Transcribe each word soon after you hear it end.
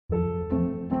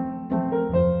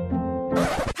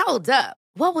Hold up.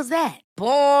 What was that?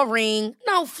 Boring.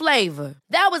 No flavor.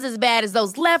 That was as bad as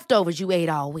those leftovers you ate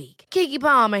all week. Keke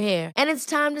Palmer here, and it's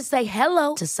time to say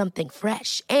hello to something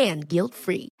fresh and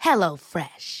guilt-free. Hello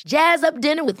Fresh. Jazz up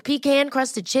dinner with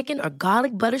pecan-crusted chicken or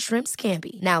garlic butter shrimp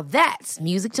scampi. Now that's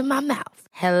music to my mouth.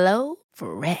 Hello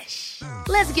Fresh.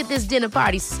 Let's get this dinner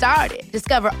party started.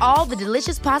 Discover all the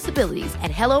delicious possibilities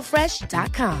at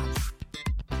hellofresh.com.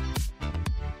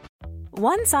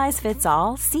 One size fits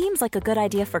all seems like a good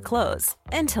idea for clothes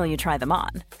until you try them on.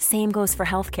 Same goes for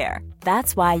healthcare.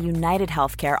 That's why United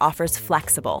Healthcare offers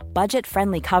flexible,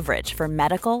 budget-friendly coverage for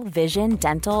medical, vision,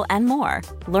 dental, and more.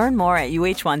 Learn more at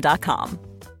uh1.com.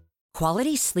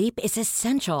 Quality sleep is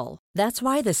essential. That's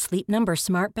why the Sleep Number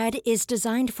Smart Bed is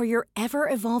designed for your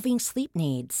ever-evolving sleep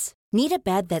needs. Need a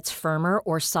bed that's firmer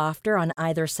or softer on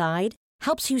either side?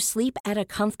 Helps you sleep at a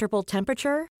comfortable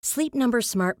temperature? Sleep Number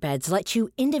Smart Beds let you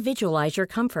individualize your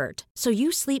comfort, so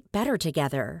you sleep better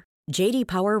together. J.D.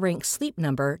 Power ranks Sleep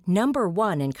Number number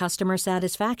 1 in customer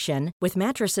satisfaction with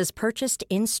mattresses purchased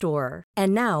in-store.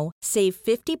 And now, save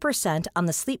 50% on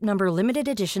the Sleep Number Limited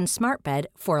Edition Smart Bed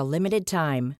for a limited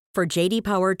time. For J.D.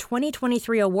 Power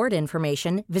 2023 award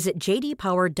information, visit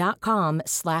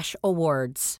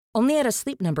jdpower.com/awards. Only at a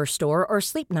Sleep Number store or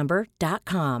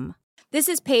sleepnumber.com. This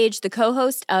is Paige, the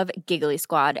co-host of Giggly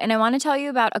Squad, and I want to tell you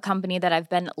about a company that I've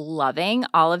been loving,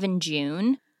 Olive &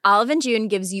 June. Olive & June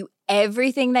gives you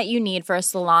everything that you need for a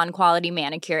salon-quality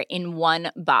manicure in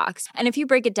one box. And if you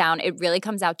break it down, it really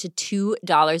comes out to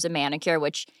 $2 a manicure,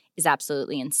 which is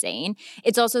absolutely insane.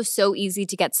 It's also so easy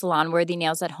to get salon-worthy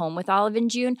nails at home with Olive &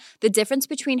 June. The difference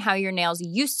between how your nails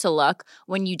used to look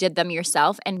when you did them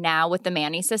yourself and now with the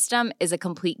Mani system is a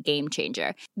complete game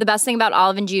changer. The best thing about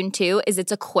Olive & June, too, is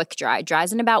it's a quick dry.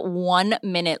 Dries in about 1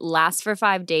 minute, lasts for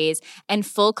 5 days, and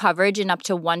full coverage in up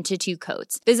to 1 to 2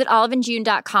 coats. Visit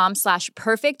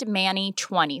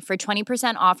oliveandjune.com/perfectmani20 for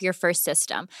 20% off your first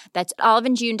system. That's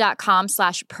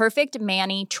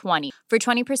oliveandjune.com/perfectmani20 for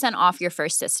 20% off your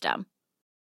first system.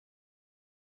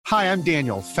 Hi, I'm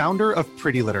Daniel, founder of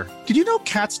Pretty Litter. Did you know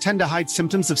cats tend to hide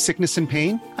symptoms of sickness and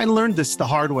pain? I learned this the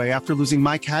hard way after losing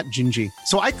my cat, Gingy.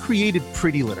 So I created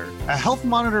Pretty Litter, a health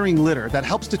monitoring litter that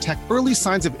helps detect early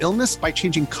signs of illness by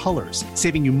changing colors,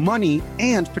 saving you money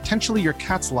and potentially your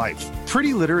cat's life.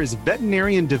 Pretty Litter is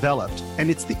veterinarian developed,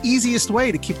 and it's the easiest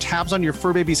way to keep tabs on your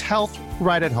fur baby's health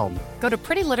right at home. Go to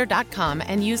prettylitter.com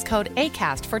and use code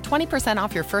ACAST for 20%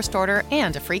 off your first order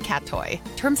and a free cat toy.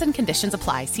 Terms and conditions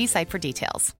apply. See site for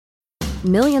details.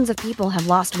 Millions of people have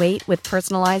lost weight with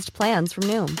personalized plans from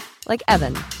Noom. Like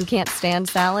Evan, who can't stand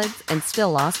salads and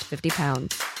still lost 50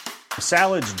 pounds.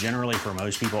 Salads generally for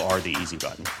most people are the easy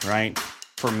button, right?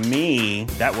 For me,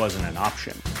 that wasn't an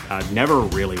option. I never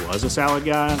really was a salad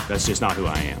guy. That's just not who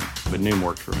I am. But Noom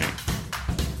worked for me.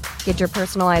 Get your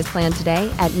personalized plan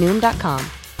today at Noom.com.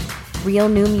 Real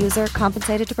Noom user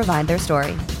compensated to provide their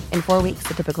story. In 4 weeks,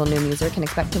 the typical Noom user can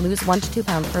expect to lose 1 to 2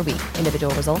 pounds per week.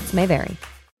 Individual results may vary.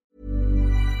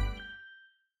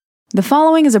 The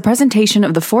following is a presentation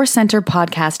of the Force Center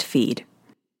podcast feed.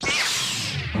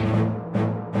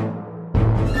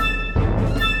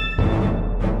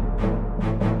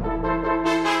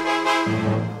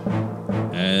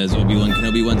 As Obi-Wan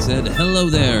Kenobi once said, hello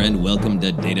there, and welcome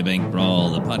to Databank Brawl,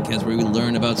 the podcast where we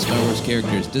learn about Star Wars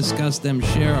characters, discuss them,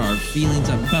 share our feelings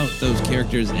about those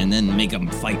characters, and then make them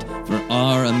fight for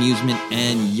our amusement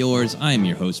and yours. I'm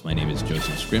your host. My name is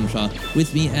Joseph Scrimshaw.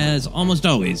 With me, as almost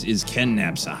always, is Ken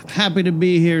Knapsack. Happy to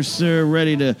be here, sir,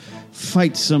 ready to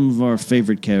fight some of our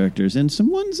favorite characters and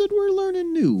some ones that we're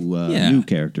learning new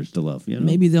characters to love. You know?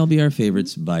 Maybe they'll be our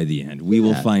favorites by the end. We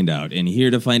will find out. And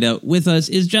here to find out with us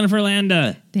is Jennifer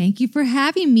Landa. Thank you for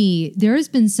having me. There's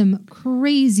been some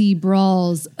crazy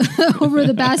brawls over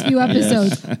the past few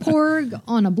episodes. Yes. Porg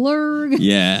on a blurg.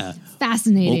 Yeah.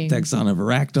 Fascinating. Voltex on a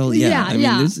Varactyl. Yeah. I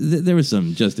mean, there was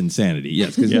some just insanity.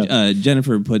 Yes, because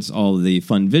Jennifer puts all the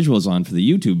fun visuals on for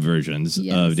the YouTube versions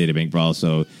of Databank Brawl.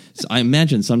 So I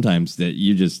imagine sometimes that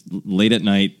you just late at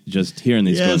night just hearing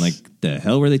these going like, the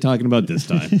hell were they talking about this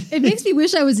time? It makes me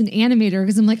wish I was an animator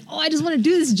because I'm like, I just want to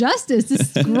do this justice.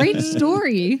 This great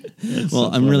story. Well,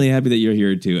 I'm really happy that you're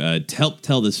here to help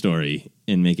tell the story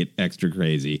and make it extra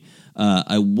crazy.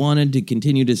 I wanted to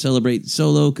continue to celebrate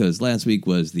Solo because last week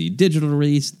was the digital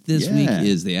release. This week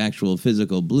is the actual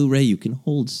physical Blu-ray. You can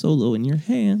hold Solo in your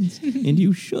hands, and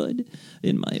you should,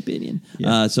 in my opinion.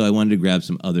 Yeah. So I wanted to grab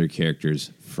some other characters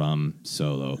from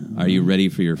Solo. Are you ready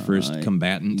for your first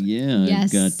combatant? Yeah, yes.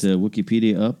 I've got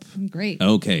Wikipedia up. Great.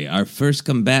 Okay, our first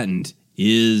combatant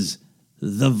is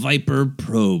the Viper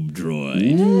Probe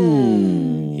Droid.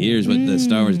 Ooh. Here's what the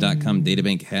StarWars.com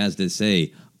databank has to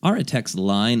say. Aratech's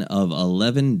line of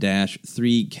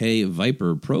 11-3K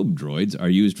Viper probe droids are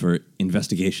used for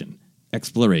investigation,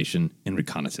 exploration, and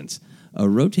reconnaissance. A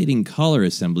rotating collar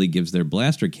assembly gives their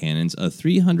blaster cannons a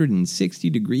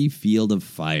 360-degree field of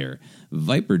fire.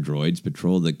 Viper droids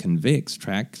patrol the convex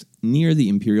tracks near the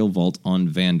Imperial Vault on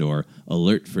Vandor,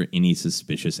 alert for any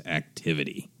suspicious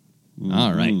activity. Mm-hmm.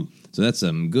 All right. So that's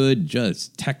some good,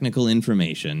 just technical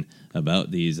information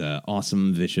about these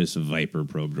awesome, vicious Viper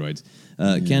probe droids.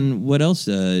 Ken, what else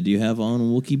do you have on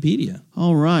Wikipedia?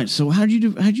 All right. So how'd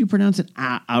you pronounce it?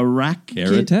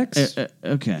 Aratech?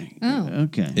 Okay. Oh.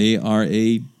 Okay.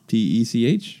 Aratech?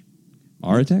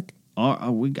 Aratech?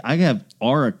 I have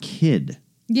Arakid.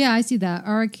 Yeah, I see that.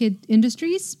 Arakid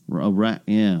Industries?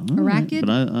 Arakid? But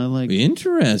I like...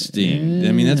 Interesting. Yeah.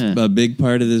 I mean, that's a big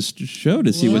part of this show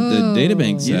to see what the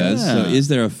databank says. Yeah. So is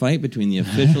there a fight between the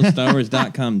official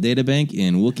StarWars.com databank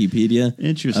and Wikipedia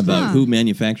about who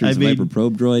manufactures the Viper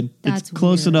probe droid? It's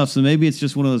close enough. So maybe it's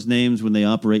just one of those names when they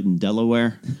operate in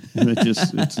Delaware.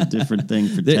 It's a different thing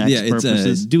for tax purposes.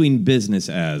 It's doing business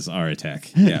as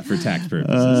Aratech. Yeah, for tax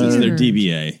purposes. It's their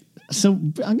DBA. So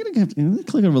I'm going to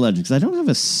click over Legends because I don't have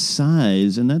a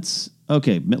size, and that's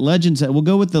okay. Legends. We'll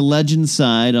go with the Legends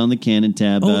side on the Canon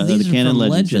tab. These the Canon are from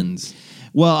Legends.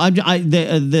 Well,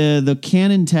 the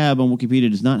Canon tab on Wikipedia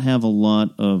does not have a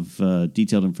lot of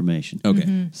detailed information. Okay.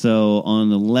 Mm-hmm. So on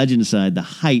the Legend side, the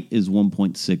height is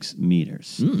 1.6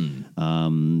 meters.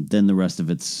 Then the rest of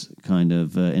it's kind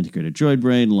of integrated droid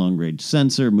brain, long-range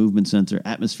sensor, movement sensor,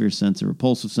 atmosphere sensor,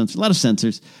 repulsive sensor, a lot of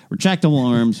sensors. Retractable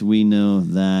arms, we know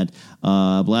that.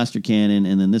 Blaster cannon,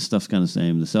 and then this stuff's kind of the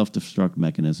same. The self-destruct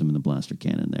mechanism and the blaster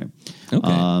cannon there.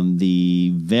 Okay.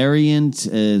 The variant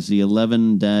is the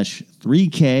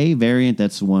 11-3K variant.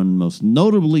 That's the one most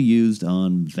notably used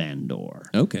on Vandor.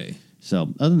 Okay.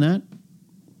 So other than that,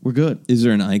 we're good. Is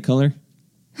there an eye color?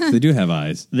 They do have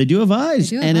eyes. They do have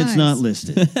eyes, and it's not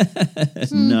listed.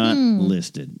 It's not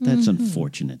listed. That's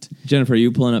unfortunate. Jennifer, are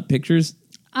you pulling up pictures?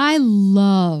 I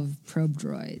love probe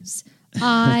droids.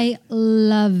 I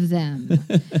love them.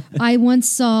 I once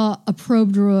saw a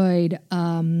probe droid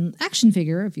action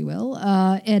figure, if you will,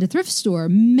 at a thrift store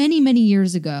many, many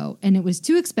years ago, and it was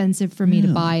too expensive for me to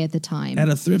buy at the time. At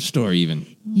a thrift store, even.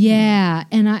 Yeah,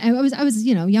 and I was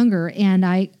younger, and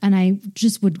I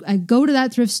go to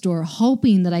that thrift store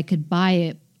hoping that I could buy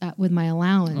it with my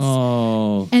allowance.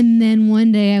 Oh. And then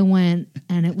one day I went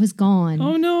and it was gone.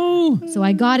 Oh, no. So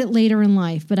I got it later in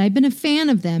life, but I've been a fan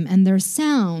of them and their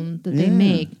sound that they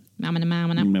make. I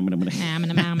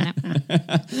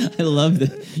love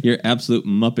your absolute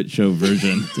Muppet Show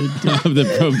version of the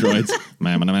probe droids.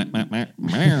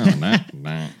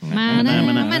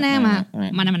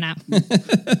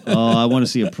 Oh, I want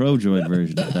to see a probe droid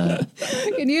version of that.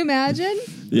 Can you imagine?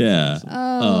 Yeah.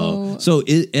 Oh. So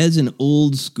as an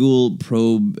old school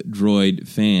probe droid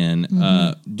fan,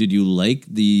 did you like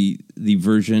the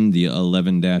version, the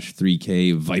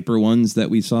 11-3K Viper ones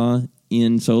that we saw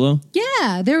in Solo?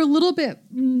 Yeah, they're a little bit,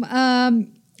 I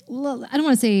don't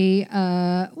want to say,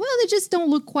 they just don't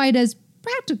look quite as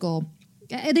practical.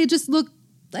 They just look,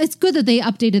 it's good that they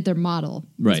updated their model.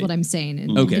 That's right. what I'm saying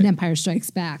in Empire Strikes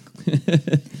Back.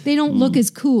 They don't look as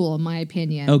cool, in my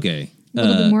opinion. Okay. A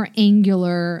little bit more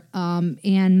angular,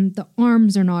 and the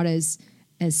arms are not as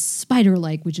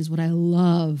spider-like, which is what I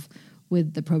love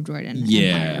with the probe droid and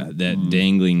Empire. That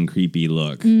dangling, creepy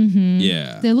look. Mm-hmm.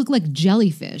 Yeah. They look like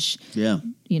jellyfish. Yeah.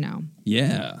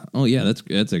 Yeah. Oh, yeah,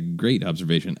 that's a great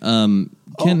observation.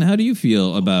 Ken, how do you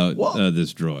feel about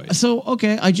this droid? So,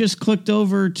 okay, I just clicked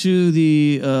over to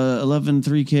the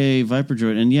 11-3K Viper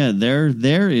droid, and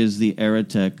there is the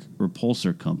Aratech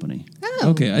Repulsor Company. Oh.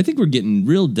 Okay, I think we're getting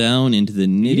real down into the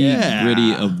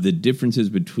nitty-gritty of the differences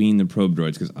between the probe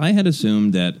droids, because I had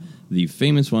assumed that the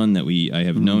famous one that I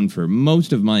have known for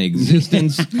most of my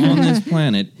existence on this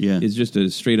planet is just a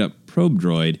straight-up probe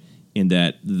droid, in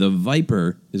that the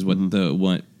Viper is what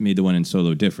made the one in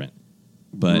Solo different.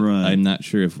 But I'm not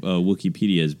sure if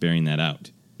Wikipedia is bearing that out.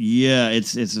 Yeah,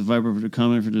 it's a Viper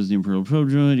comment for Disney Imperial Probe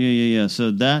Droid. Yeah.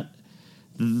 So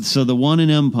the one in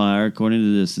Empire, according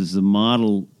to this, is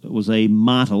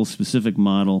specific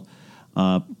model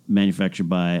manufactured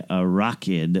by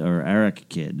Arakid.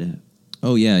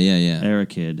 Oh, yeah.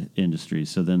 Arakid Industries.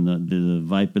 So then the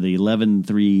Viper, the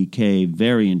 11-3K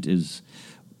variant is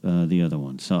the other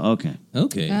one. So, okay. Oh, all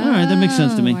right, that makes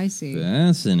sense to me. I see.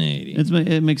 Fascinating.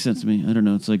 It makes sense to me. I don't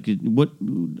know. It's like,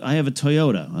 I have a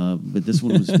Toyota, but this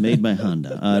one was made by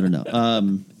Honda. I don't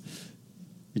know.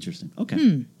 Interesting.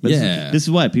 Okay. But this is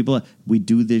why we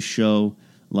do this show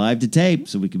live to tape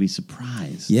so we could be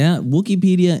surprised. Yeah,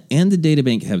 Wikipedia and the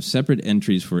databank have separate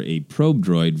entries for a probe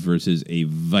droid versus a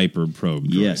Viper probe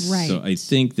droid. Yes. Right. So I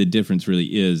think the difference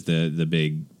really is the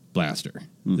big blaster,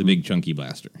 the big chunky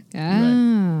blaster.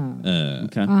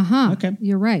 Okay. Okay.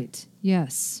 You're right.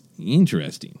 Yes.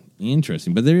 Interesting.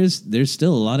 But there's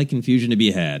still a lot of confusion to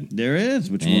be had. There is,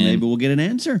 which maybe we'll get an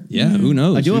answer. Yeah, who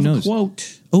knows? I do Who have knows? a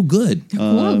quote. Oh, good.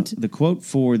 Quote. The quote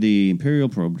for the Imperial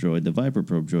probe droid, the Viper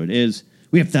probe droid, is,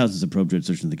 "We have thousands of probe droids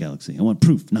searching the galaxy. I want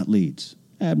proof, not leads."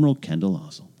 Admiral Kendall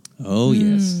Osel. Oh,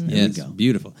 yes. Yes, we go.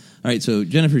 beautiful. All right, so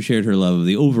Jennifer shared her love of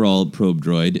the overall probe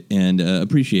droid and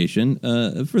appreciation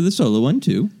for the solo one,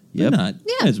 too. Yep. But not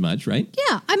as much, right?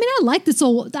 Yeah, I mean, I like the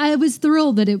Solo. I was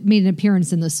thrilled that it made an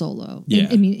appearance in the Solo.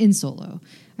 Yeah. in Solo.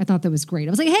 I thought that was great.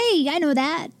 I was like, hey, I know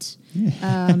that.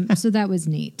 So that was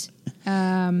neat.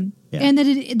 And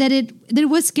that it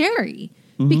was scary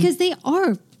because they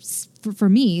are, for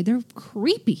me, they're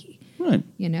creepy. Right.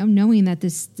 You know, knowing that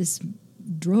this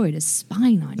droid is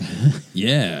spying on you,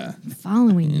 Yeah.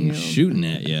 following And you. shooting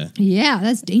at you. Yeah,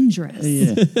 that's dangerous.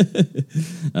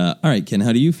 All right, Ken,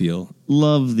 how do you feel?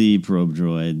 Love the probe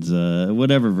droids,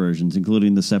 whatever versions,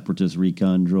 including the Separatist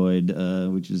recon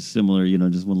droid, which is similar,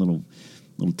 just one little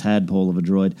tadpole of a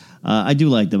droid. I do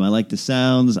like them. I like the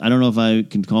sounds. I don't know if I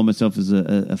can call myself as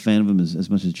a fan of them as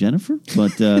much as Jennifer,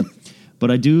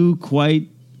 but I do quite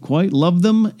love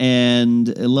them,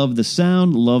 and I love the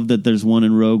sound. Love that there's one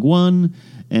in Rogue One,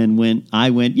 and I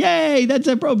went, yay, that's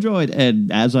a probe droid,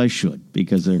 and as I should,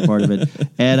 because they're part of it.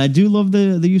 And I do love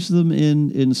the use of them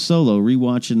in Solo.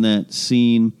 Rewatching that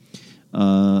scene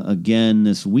again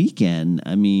this weekend.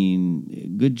 I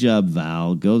mean, good job,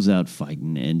 Val. Goes out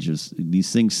fighting, and just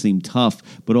these things seem tough,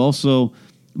 but also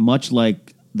much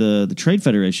like the Trade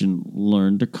Federation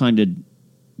learned, they're kind of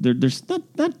they're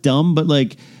not dumb, but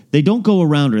like they don't go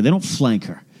around her, they don't flank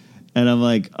her, and I'm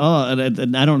like, oh,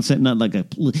 and I don't say not like a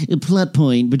plot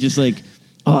point, but just like,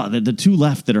 oh, the two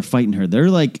left that are fighting her,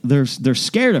 they're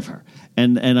scared of her.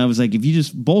 And I was like, if you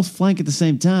just both flank at the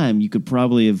same time, you could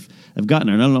probably have gotten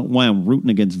her. And I don't know why I'm rooting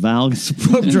against Val against the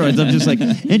probe droids. I'm just like,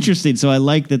 interesting. So I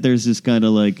like that there's this kind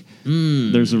of like,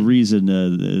 there's a reason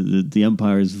the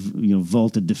Empire's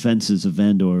vaulted defenses of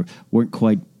Vandor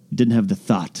didn't have the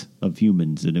thought of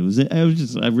humans. And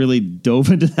I really dove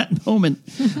into that moment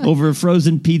over a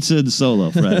frozen pizza and Solo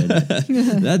Friday.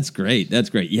 That's great.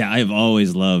 Yeah, I've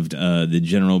always loved the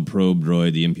General Probe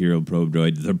Droid, the Imperial Probe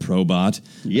Droid, the Probot.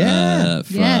 Yeah.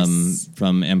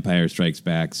 From Empire Strikes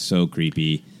Back. So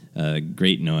creepy.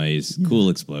 Great noise, cool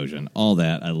explosion, all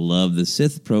that. I love the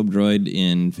Sith probe droid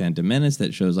in Phantom Menace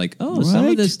that shows like, some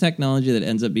of this technology that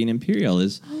ends up being Imperial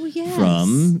is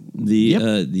from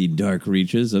the dark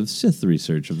reaches of Sith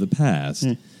research of the past.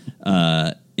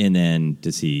 And then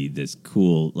to see this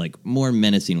cool, like more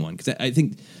menacing one, because I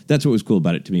think that's what was cool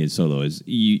about it to me as Solo is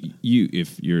you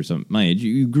if you're my age,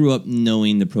 you grew up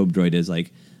knowing the probe droid as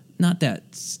like not that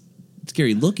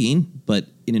scary looking, but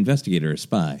an investigator, a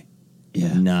spy.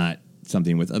 Yeah. Not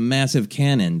something with a massive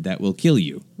cannon that will kill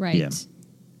you. Right.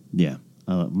 Yeah.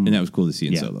 And that was cool to see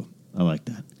in Solo. I like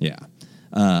that. Yeah.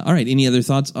 All right. Any other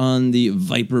thoughts on the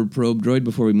Viper probe droid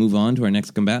before we move on to our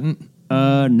next combatant?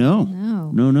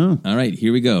 No. All right.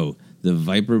 Here we go. The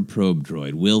Viper probe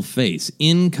droid will face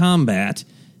in combat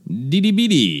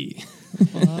DDBD.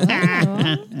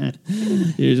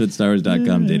 Here's what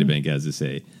StarWars.com databank has to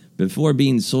say. Before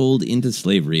being sold into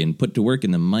slavery and put to work in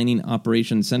the Mining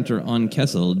Operations Center on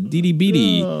Kessel,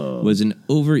 DDBD was an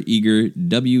overeager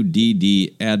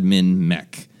WDD admin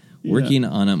mech working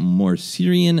on a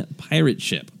Morserian pirate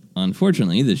ship.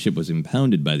 Unfortunately, the ship was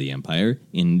impounded by the Empire,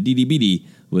 and DDBD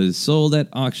was sold at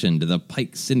auction to the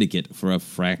Pike Syndicate for a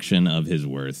fraction of his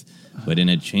worth. But in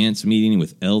a chance meeting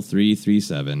with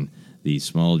L337, the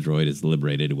small droid is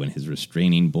liberated when his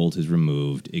restraining bolt is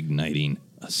removed, igniting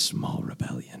a small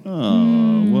rebellion.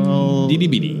 Oh, well.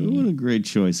 DDBD. What a great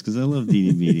choice, because I love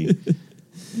DDBD.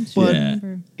 But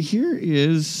here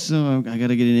is, I got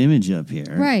to get an image up here.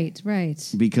 Right.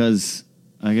 Because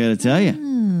I got to tell you,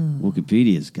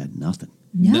 Wikipedia's got nothing.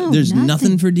 There's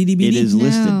nothing for DDBD? It is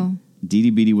listed.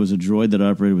 DDBD was a droid that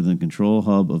operated within the control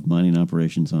hub of mining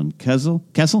operations on Kessel.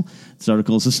 This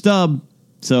article is a stub.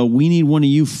 So we need one of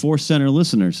you Force Center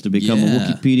listeners to become a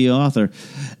Wikipedia author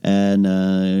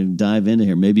and dive into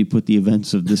here. Maybe put the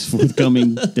events of this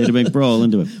forthcoming Databank Brawl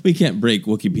into it. We can't break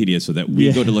Wikipedia so that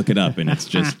we go to look it up and it's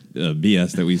just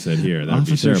BS that we said here. That would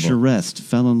be Officer terrible. Charest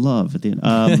fell in love at the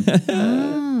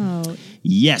end.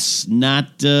 Yes,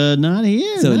 not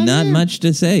here. So not much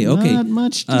to say. Okay, not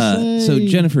much to say. So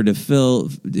Jennifer, to fill,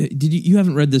 you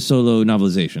haven't read the Solo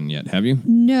novelization yet, have you?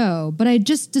 No, but I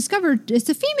just discovered it's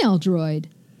a female droid.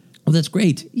 Oh, that's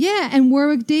great. Yeah, and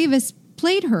Warwick Davis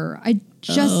played her. I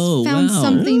just found wow.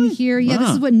 something here. Yeah,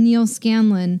 this is what Neil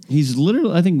Scanlon. He's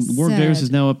literally, I think Warwick said. Davis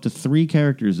is now up to 3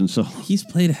 characters in Solo. He's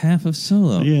played half of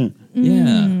Solo. Yeah.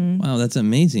 Yeah. Wow, that's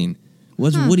amazing.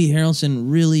 Was Woody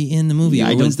Harrelson really in the movie? Yeah, or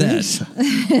I don't was think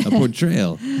that a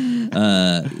portrayal?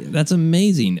 That's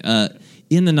amazing.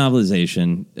 In the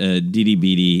novelization, Dee Dee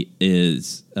Beatty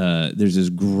is there's this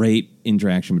great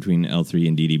interaction between L3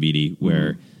 and Dee Dee Beatty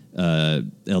where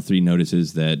L3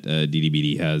 notices that Dee Dee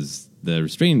Beatty has the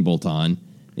restraining bolt on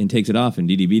and takes it off, and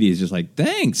Dee Dee Beatty is just like,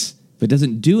 thanks, but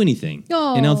doesn't do anything.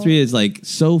 Oh. And L3 is like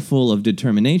so full of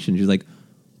determination. She's like,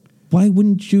 why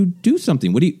wouldn't you do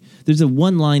something? There's a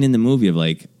one line in the movie of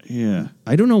like, Yeah.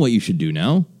 I don't know what you should do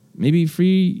now. Maybe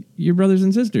free your brothers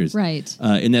and sisters. Right.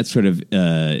 And that's sort of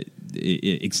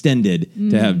extended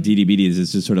to have Dee Dee Beatty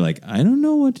is just sort of like, I don't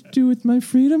know what to do with my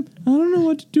freedom. I don't know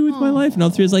what to do with my life. And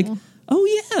L3 is like,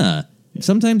 oh, yeah.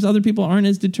 Sometimes other people aren't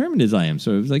as determined as I am.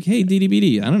 So it was like, hey, Dee Dee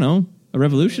Beatty, I don't know, a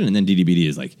revolution. And then Dee Dee Beatty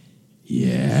is like,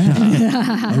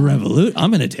 yeah, a revolution.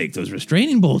 I'm going to take those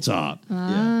restraining bolts off.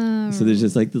 So there's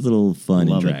just like this little fun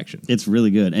interaction. It's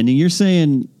really good. And you're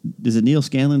saying, is it Neil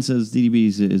Scanlon says Dee Dee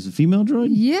Beatty is a female droid?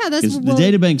 Yeah, that's the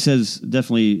databank says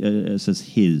definitely says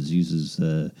his, uses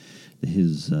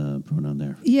his pronoun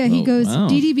there. Yeah, he goes,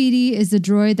 Dee Dee Beatty is the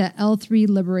droid that L3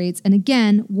 liberates. And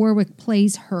again, Warwick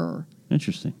plays her.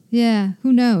 Interesting. Yeah,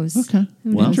 who knows? Okay.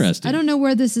 Well, interesting. I don't know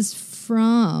where this is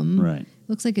from. Right.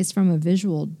 Looks like it's from a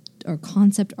visual or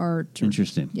concept art. Or,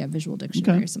 Interesting. Yeah, visual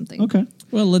dictionary or something. Okay.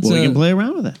 Well, we can play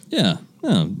around with that. Yeah.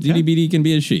 No, Dee Dee Beatty can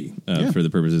be a she for the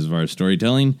purposes of our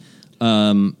storytelling.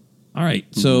 All right.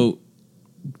 So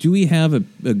do we have a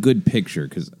good picture?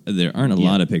 Because there aren't a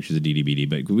lot of pictures of Dee Dee Beatty,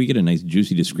 but could we get a nice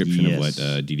juicy description of what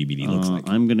Dee Dee Beatty looks like?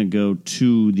 I'm going to go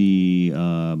to the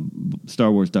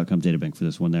StarWars.com databank for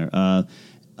this one there.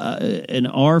 An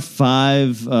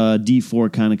R5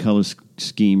 D4 kind of color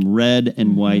scheme, red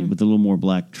and white with a little more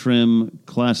black trim,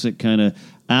 classic kind of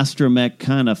astromech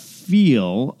kind of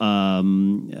feel.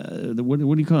 What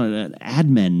do you call it? An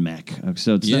admin mech.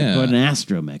 So it's not quite an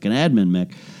astromech, an admin mech.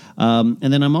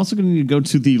 And then I'm also going to need to go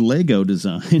to the Lego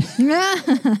design.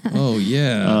 Oh,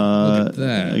 yeah. Look at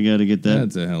that. I got to get that.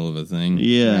 That's a hell of a thing.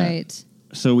 Yeah. Right.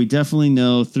 So we definitely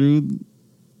know through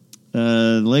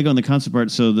the Lego and the concept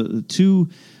art. So the two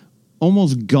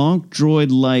almost gonk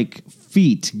droid-like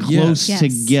feet close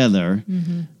together.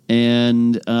 Mm-hmm.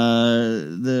 And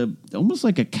the almost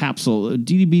like a capsule.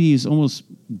 Dee Dee Beatty is almost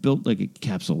built like a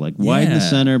capsule, like wide in the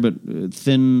center, but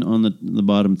thin on the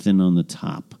bottom, thin on the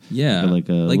top. Yeah, like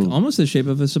almost the shape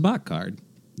of a Sabacc card.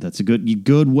 That's a good.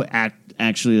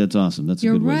 Actually, that's awesome. That's a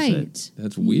good way to say it.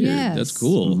 That's weird. Yes. That's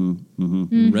cool.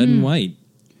 Red and white.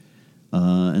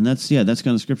 And that's kind of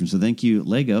description. So thank you,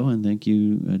 Lego, and thank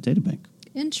you, Databank.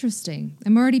 Interesting.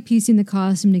 I'm already piecing the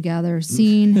costume together,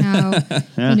 seeing how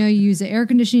you use the air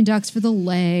conditioning ducts for the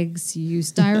legs, you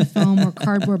use styrofoam or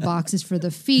cardboard boxes for the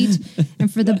feet,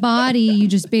 and for the body, you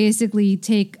just basically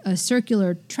take a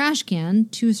circular trash can,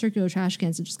 2 circular trash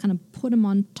cans, and just kind of put them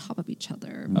on top of each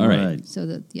other. All right. So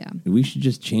that We should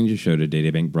just change the show to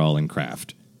Databank Brawl and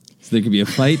Craft. So there could be a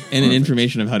fight and an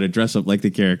information of how to dress up like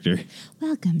the character.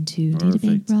 Welcome to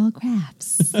Databank Brawl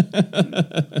Crafts.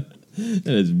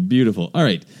 That is beautiful. All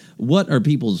right. What are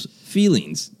people's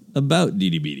feelings about Dee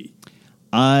Dee Beatty?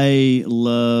 I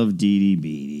love Dee Dee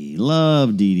Beatty.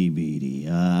 Love Dee Dee Beatty.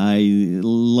 I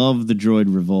love the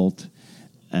Droid Revolt.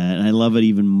 And I love it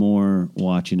even more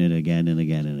watching it again and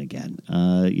again and again.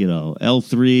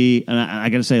 L3, and I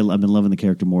got to say, I've been loving the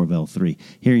character more of L3.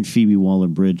 Hearing Phoebe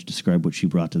Waller-Bridge describe what she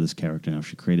brought to this character, how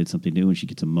she created something new, and she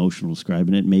gets emotional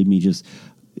describing it, made me just,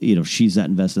 she's that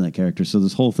invested in that character. So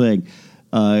this whole thing,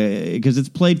 because it's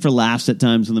played for laughs at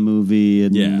times in the movie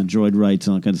and the droid rights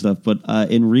and all that kind of stuff. But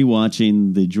in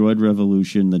rewatching the Droid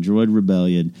Revolution, the Droid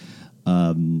Rebellion,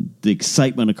 the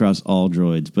excitement across all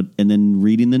droids, and then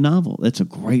reading the novel, that's a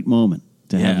great moment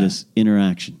to have this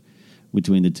interaction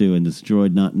between the two, and this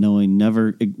droid not knowing,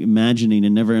 never imagining,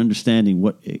 and never understanding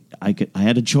what I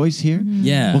had a choice here. Mm-hmm.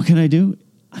 Yeah, what can I do?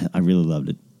 I really loved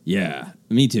it. Yeah,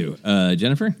 me too.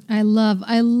 Jennifer? I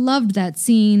loved that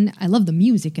scene. I love the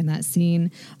music in that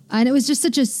scene. And it was just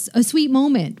such a sweet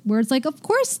moment where it's like, of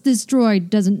course this droid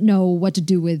doesn't know what to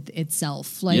do with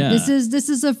itself. Like this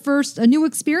is a new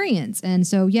experience. And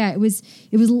so it was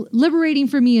liberating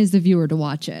for me as the viewer to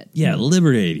watch it. Yeah,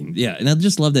 liberating. Yeah, and I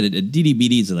just love that Dee Dee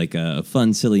Beatty is like a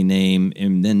fun, silly name,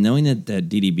 and then knowing that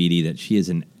Dee Dee Beatty, that she is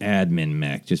an admin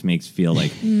mech, just makes feel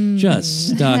like just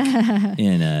stuck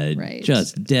in a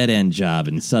just dead end job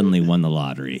and suddenly won the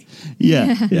lottery.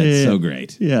 That's so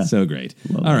great. Yeah, so great.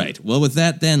 All right. Well, with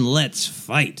that, then let's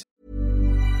fight.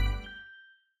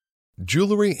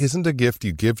 Jewelry isn't a gift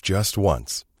you give just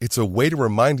once. It's a way to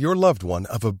remind your loved one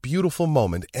of a beautiful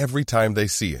moment every time they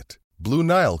see it. Blue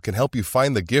Nile can help you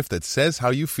find the gift that says how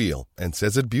you feel and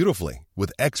says it beautifully,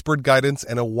 with expert guidance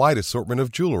and a wide assortment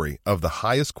of jewelry of the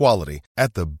highest quality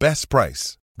at the best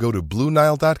price. Go to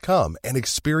BlueNile.com and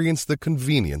experience the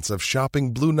convenience of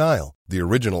shopping Blue Nile, the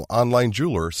original online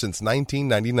jeweler since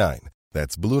 1999.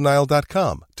 That's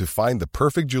BlueNile.com to find the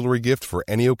perfect jewelry gift for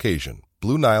any occasion.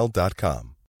 BlueNile.com.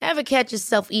 Ever catch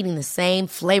yourself eating the same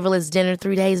flavorless dinner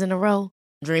 3 days in a row?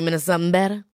 Dreaming of something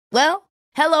better? Well,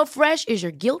 HelloFresh is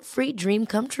your guilt-free dream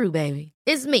come true, baby.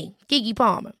 It's me, Keke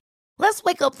Palmer. Let's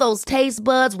wake up those taste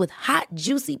buds with hot,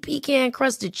 juicy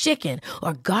pecan-crusted chicken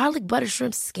or garlic butter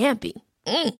shrimp scampi.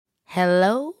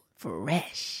 Hello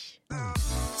Fresh.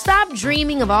 Stop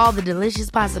dreaming of all the delicious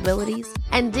possibilities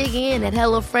and dig in at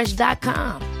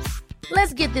HelloFresh.com.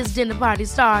 Let's get this dinner party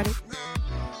started.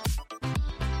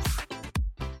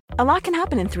 A lot can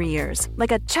happen in 3 years,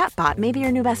 like a chatbot may be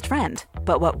your new best friend.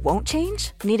 But what won't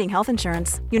change? Needing health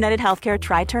insurance. United Healthcare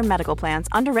Tri-Term Medical Plans,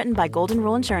 underwritten by Golden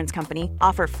Rule Insurance Company,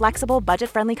 offer flexible,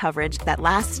 budget-friendly coverage that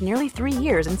lasts nearly 3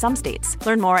 years in some states.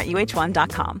 Learn more at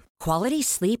uh1.com. Quality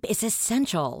sleep is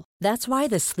essential. That's why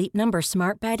the Sleep Number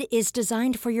Smart Bed is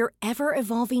designed for your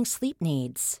ever-evolving sleep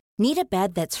needs. Need a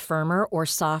bed that's firmer or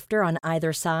softer on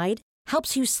either side?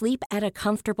 Helps you sleep at a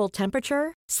comfortable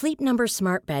temperature? Sleep Number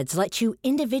Smart Beds let you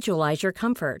individualize your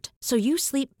comfort, so you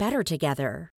sleep better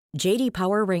together. J.D.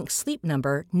 Power ranks Sleep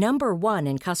Number number 1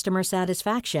 in customer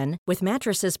satisfaction with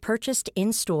mattresses purchased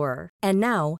in-store. And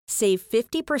now, save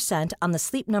 50% on the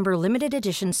Sleep Number Limited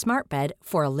Edition Smart Bed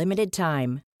for a limited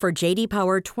time. For J.D.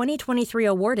 Power 2023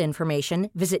 award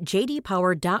information, visit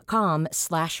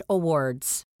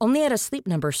jdpower.com/awards. Only at a Sleep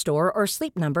Number store or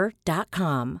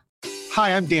sleepnumber.com.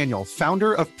 Hi, I'm Daniel,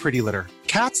 founder of Pretty Litter.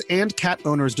 Cats and cat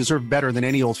owners deserve better than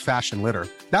any old-fashioned litter.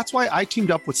 That's why I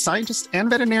teamed up with scientists and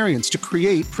veterinarians to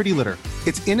create Pretty Litter.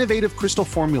 Its innovative crystal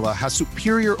formula has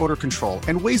superior odor control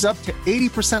and weighs up to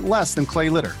 80% less than clay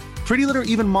litter. Pretty Litter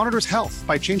even monitors health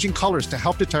by changing colors to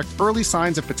help detect early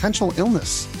signs of potential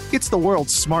illness. It's the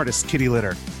world's smartest kitty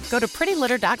litter. Go to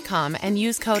prettylitter.com and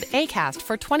use code ACAST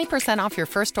for 20% off your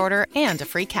first order and a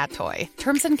free cat toy.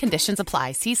 Terms and conditions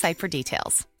apply. See site for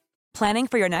details. Planning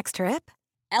for your next trip?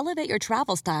 Elevate your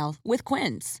travel style with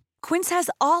Quince. Quince has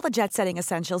all the jet-setting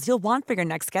essentials you'll want for your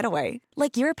next getaway,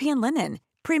 like European linen,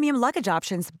 premium luggage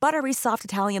options, buttery soft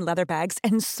Italian leather bags,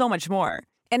 and so much more.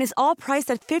 And is all priced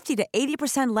at 50 to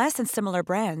 80% less than similar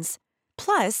brands.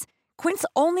 Plus, Quince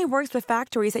only works with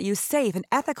factories that use safe and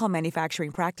ethical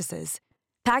manufacturing practices.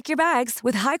 Pack your bags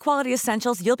with high-quality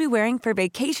essentials you'll be wearing for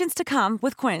vacations to come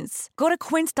with Quince. Go to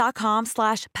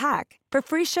quince.com/pack for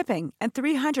free shipping and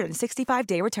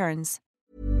 365-day returns.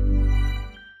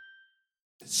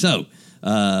 So,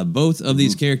 both of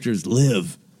these characters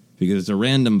live because it's a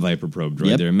random Viper probe droid.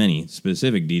 Yep. There are many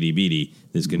specific DD-BD.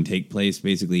 This can take place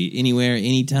basically anywhere,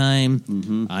 anytime.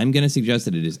 I'm going to suggest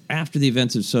that it is after the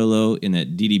events of Solo in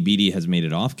that DD-BD has made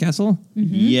it off Kessel.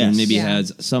 Yes. And maybe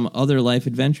has some other life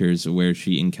adventures where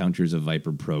she encounters a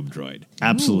Viper probe droid.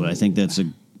 Absolutely. I think that's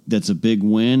a big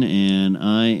win, and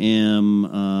I am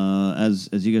as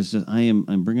you guys said, I'm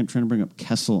trying to bring up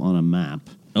Kessel on a map.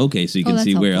 Okay, so you can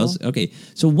see where else. Okay,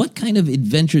 so what kind of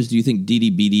adventures do you think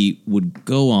DD-BD would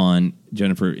go on,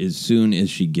 Jennifer, as soon as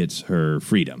she gets her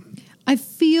freedom? I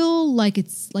feel like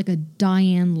it's like a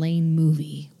Diane Lane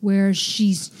movie where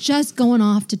she's just going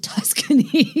off to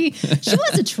Tuscany. She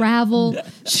wants to travel.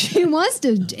 She wants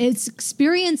to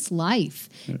experience life.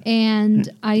 And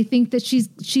I think that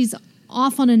she's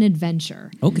off on an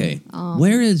adventure. Okay.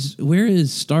 Where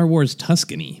is Star Wars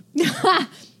Tuscany?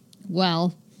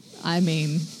 Well, I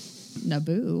mean,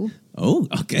 Naboo. Oh,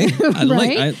 okay. I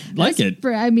like it.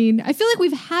 I mean, I feel like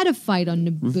we've had a fight on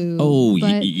Naboo. Oh,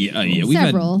 yeah. We've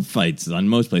several. had fights on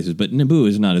most places, but Naboo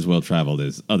is not as well traveled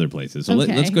as other places. So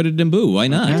Okay. let's go to Naboo. Why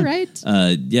not? All right.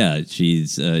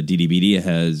 She's DD-BD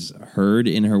has heard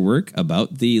in her work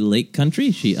about the Lake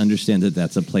Country. She understands that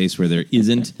that's a place where there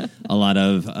isn't a lot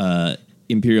of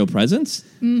Imperial presence,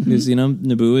 because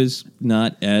Naboo is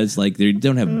not as they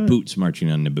don't have boots marching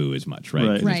on Naboo as much,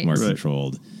 right? 'Cause it's more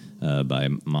controlled by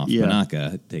Moff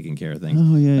Panaka taking care of things.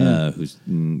 Oh yeah. Who's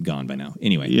gone by now.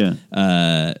 Anyway,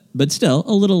 but still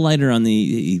a little lighter on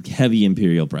the heavy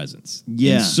Imperial presence.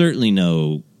 Yeah, and certainly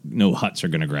no Hutts are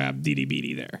going to grab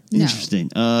DD-BD there. No. Interesting.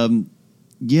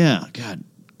 Yeah, God.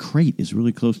 Crate is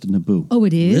really close to Naboo. Oh,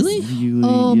 it is? Really?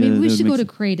 Maybe we should go to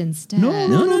Crate instead. No.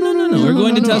 We're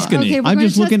going to Tuscany. Okay, we're I'm going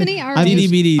just to looking. Tuscany? All I'm right.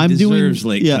 DD-BD I'm deserves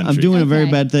Lake Yeah, Country. I'm doing a very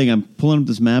Okay. bad thing. I'm pulling up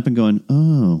this map and going,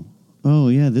 oh, Oh,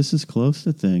 yeah, this is close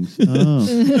to things. Oh,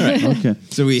 right. Okay.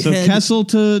 So Kessel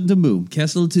to Naboo.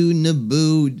 Kessel to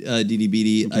Naboo,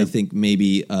 DD-BD, okay. I think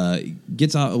maybe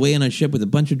gets away on a ship with a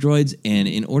bunch of droids, and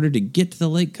in order to get to the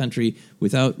lake country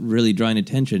without really drawing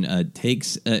attention,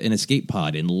 takes an escape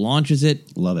pod and launches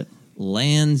it. Love it.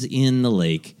 Lands in the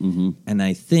lake, and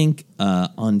I think,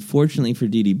 unfortunately for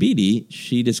DD-BD,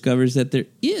 she discovers that there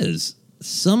is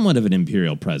somewhat of an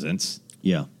Imperial presence.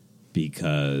 Yeah.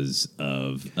 Because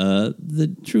of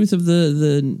the truth of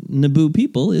the Naboo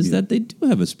people is that they do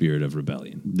have a spirit of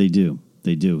rebellion. They do.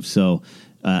 So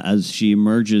as she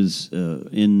emerges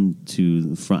out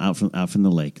from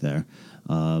the lake there,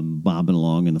 bobbing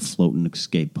along in the floating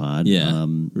escape pod. Yeah,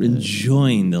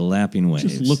 enjoying the lapping waves.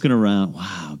 Just looking around.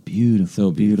 Wow, beautiful.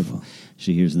 So beautiful.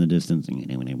 She hears in the distance. Oh,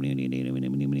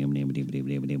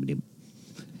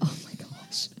 my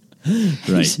gosh.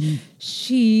 Right.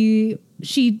 She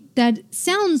that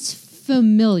sounds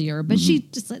familiar, but she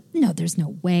just like, no, there's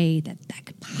no way that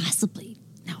could possibly,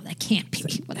 no, that can't be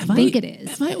what I think it is.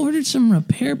 Have I ordered some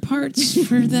repair parts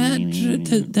for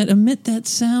that that emit that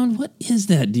sound? What is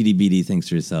that? DD-BD thinks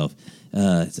to herself.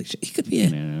 It's like it could be a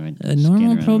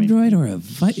normal probe droid or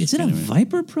is it a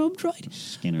Viper probe droid?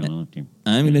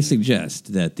 I'm going to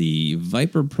suggest that the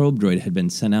Viper probe droid had been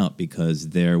sent out because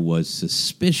there was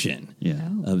suspicion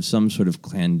of some sort of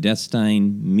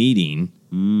clandestine meeting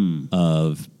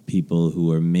of people who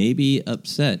were maybe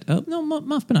upset. Oh no,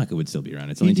 Moff Panaka would still be around.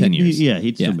 It's only 10 years.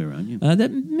 He'd still be around. Yeah.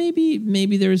 That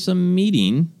maybe there was some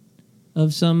meeting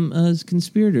of some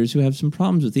conspirators who have some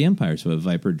problems with the Empire. So a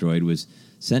Viper droid was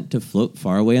sent to float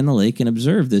far away on the lake and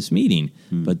observe this meeting.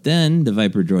 But then the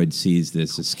Viper droid sees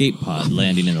this escape pod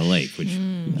landing in the lake, which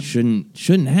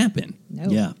shouldn't happen. No.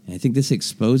 Yeah. And I think this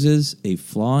exposes a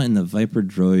flaw in the Viper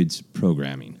droid's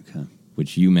programming,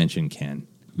 which you mentioned, Ken.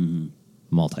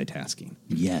 Multitasking.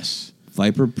 Yes.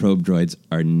 Viper probe droids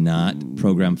are not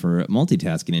programmed for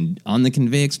multitasking. And on the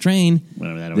Convex train,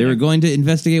 they were going to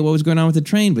investigate what was going on with the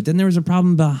train, but then there was a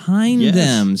problem behind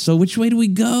them. So which way do we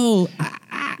go?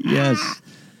 Yes.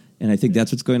 And I think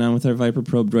that's what's going on with our Viper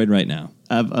probe droid right now.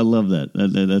 I love that.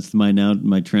 That's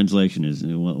my translation is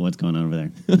what's going on over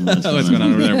there. What's going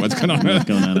on over there? What's going on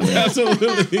over there?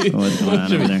 Absolutely. What's going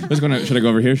on over there? What's going on? Should I go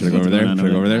over here? Should I go over there? Should I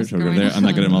go over there? Should I go over there? I'm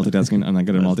not good at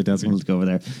multitasking. Let's go over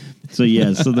there. So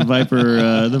so the Viper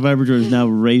droid is now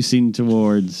racing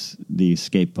towards the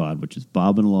escape pod, which is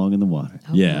bobbing along in the water.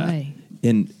 Oh, boy.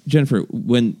 And Jennifer,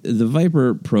 when the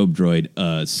Viper probe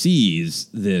droid sees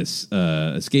this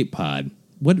escape pod,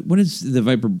 what is the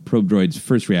Viper probe droid's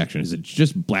first reaction? Is it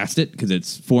just blast it because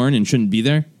it's foreign and shouldn't be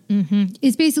there? Mm-hmm.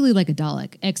 It's basically like a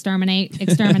Dalek. Exterminate.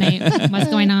 What's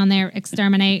going on there?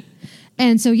 Exterminate.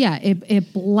 And so,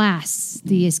 it blasts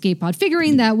the escape pod,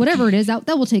 figuring that whatever it is, that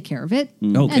will take care of it.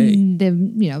 Okay. And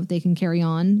then, they can carry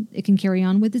on. It can carry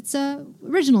on with its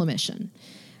original mission.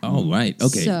 Oh, right.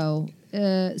 Okay. So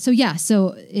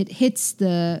it hits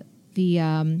the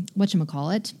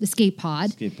whatchamacallit, escape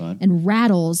pod, and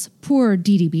rattles poor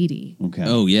DD-BD. Okay.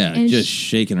 Oh, yeah, and just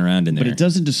shaking around in there. But it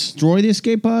doesn't destroy the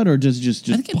escape pod, or does it just...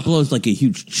 I think it blows like a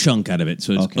huge chunk out of it,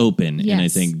 so it's open, yes. and I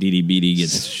think DD-BD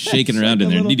gets shaking around in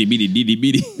there.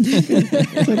 DD-BD.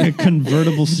 It's like a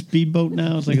convertible speedboat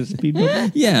now. It's like a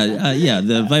speedboat. Yeah.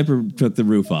 The Viper took the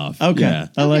roof off. Okay. Yeah.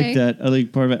 I like that. I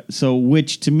like part of it. So,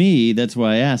 which to me, that's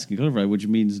why I asked, which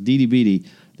means DD-BD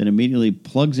then immediately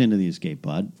plugs into the escape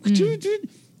pod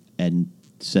and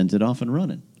sends it off and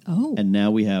running. Oh. And now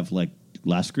we have, like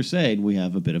Last Crusade, we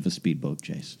have a bit of a speedboat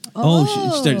chase. She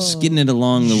starts skidding it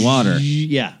along the water.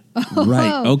 Yeah.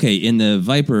 Right. Okay. And the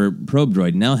Viper probe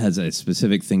droid now has a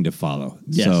specific thing to follow.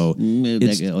 Yes. So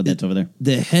that's over there.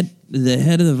 The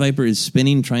head of the Viper is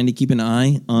spinning, trying to keep an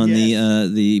eye on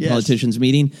the politicians'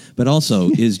 meeting, but also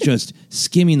is just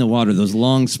skimming the water. Those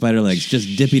long spider legs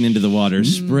just dipping into the water,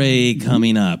 spray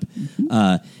coming up.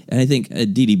 And I think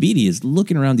DD-BD is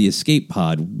looking around the escape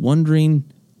pod, wondering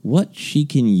what she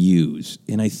can use.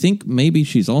 And I think maybe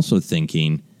she's also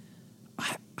thinking,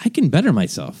 I can better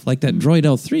myself, like that droid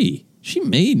L3. She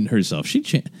made herself.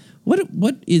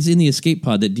 What is in the escape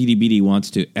pod that DD-BD wants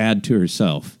to add to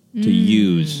herself to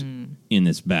use in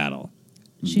this battle?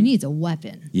 She needs a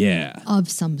weapon. Yeah. Of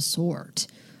some sort.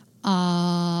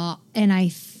 And I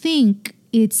think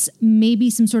it's maybe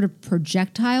some sort of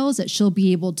projectiles that she'll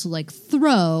be able to like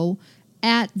throw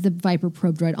at the Viper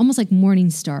probe droid, almost like morning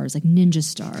stars, like ninja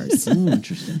stars. Ooh,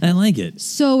 interesting. I like it.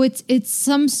 So it's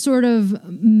some sort of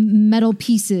metal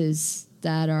pieces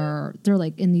they're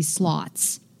like in these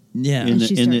slots. Yeah, in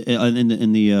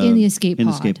the escape pod.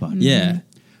 Mm-hmm. Yeah,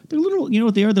 they're little. You know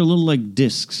what they are? They're little like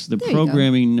discs. They're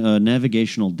programming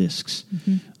navigational discs.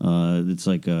 Mm-hmm. It's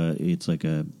like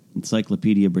a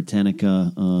Encyclopedia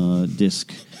Britannica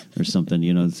disc or something.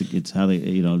 You know, it's how they,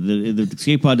 you know, the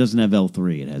escape pod doesn't have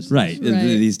L3. It has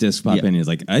These discs pop in. And it's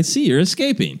like, I see you're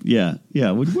escaping. Yeah.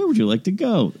 Where would you like to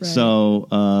go? Right.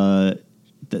 So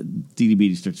Dee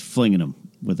Dee starts flinging them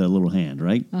with a little hand,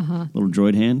 right? Little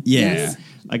droid hand. Yeah. Yes.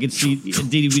 I could see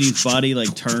Dee Dee's body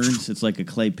like turns. It's like a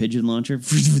clay pigeon launcher.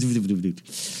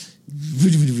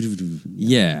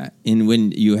 Yeah, and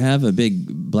when you have a big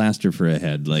blaster for a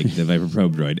head like the Viper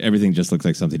Probe Droid, everything just looks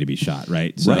like something to be shot,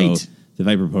 right? So the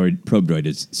Viper Probe Droid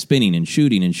is spinning and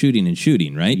shooting and shooting and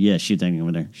shooting, right? Yeah, shoot that thing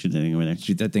over there. Shoot that thing over there.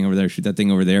 Shoot that thing over there. Shoot that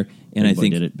thing over there. And Big boy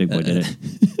did it. Big boy did it.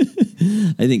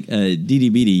 I think Dee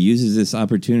Dee uses this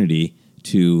opportunity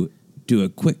to do a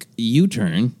quick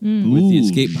U-turn with the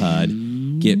escape pod,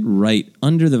 get right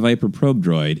under the Viper Probe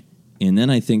Droid, and then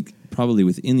I think probably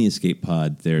within the escape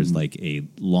pod there's like a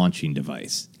launching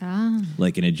device.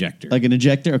 Like an ejector. Like an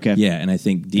ejector? Okay. Yeah, and I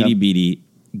think Dee Dee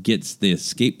gets the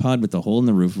escape pod with the hole in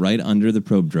the roof right under the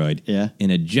probe droid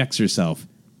and ejects herself,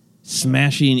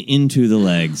 smashing into the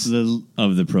legs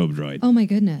of the probe droid. Oh, my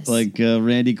goodness. Like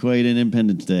Randy Quaid in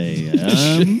Independence Day.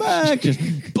 I'm back. Just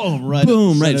boom, right.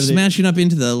 Smashing up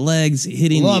into the legs,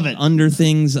 hitting the under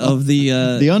things of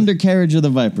the undercarriage of the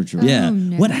Viper droid. Yeah. Oh,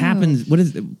 no. What happens? What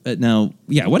is now?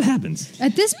 Yeah. What happens?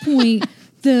 At this point,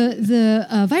 the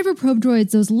Viper probe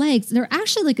droids, those legs, they're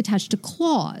actually like attached to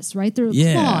claws, right? They're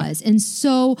claws. And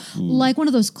so like one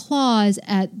of those claws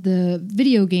at the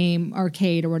video game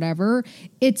arcade or whatever,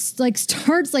 it's like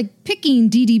starts like picking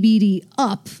Dee Dee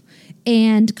up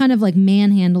and kind of like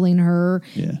manhandling her.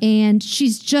 Yeah. And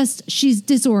she's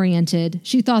disoriented.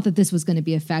 She thought that this was going to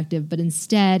be effective, but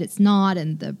instead it's not.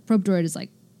 And the probe droid is like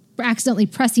accidentally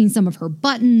pressing some of her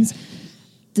buttons.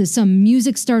 Some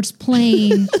music starts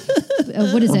playing.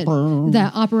 What is it?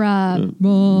 The opera.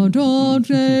 Don't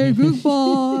say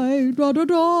goodbye.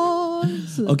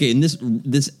 Okay, and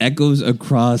this echoes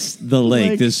across the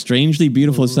lake. This strangely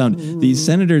beautiful sound. These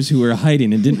senators who were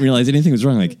hiding and didn't realize anything was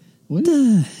wrong, like, what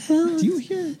the hell? Do you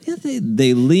hear? Yeah,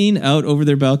 they lean out over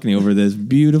their balcony over this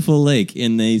beautiful lake,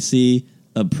 and they see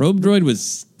a probe droid with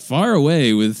far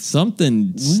away with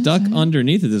something stuck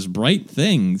underneath it, this bright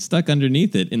thing stuck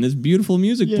underneath it, and this beautiful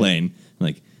music playing. I'm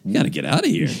like, you got to get out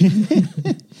of here.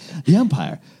 The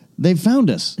Empire, they found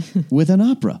us with an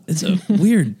opera. It's a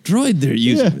weird droid they're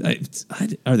using.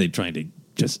 Are they trying to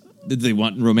just... Did they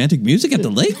want romantic music at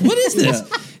the lake? What is this?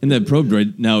 Yeah. And the probe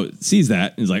droid now sees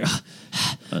that and is like,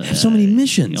 I have so many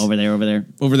missions. Over there.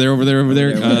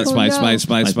 Spies.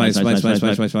 So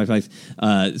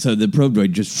the probe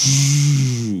droid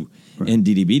just... And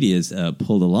Dee Dee is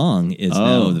pulled along.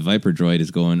 Now the Viper droid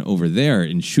is going over there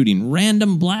and shooting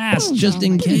random blasts just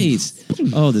in case.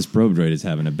 This probe droid is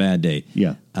having a bad day.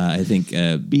 Yeah. I think...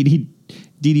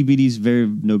 Dee Dee's very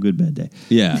no good bad day.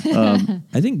 Yeah.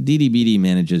 I think Dee Dee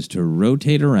manages to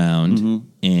rotate around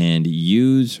and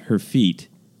use her feet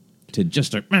to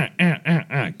just start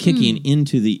kicking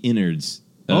into the innards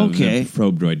of the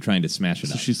probe droid, trying to smash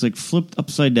it up. She's like flipped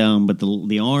upside down, but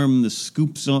the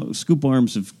scoop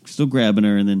arms are still grabbing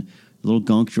her, and then the little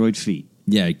gonk droid's feet.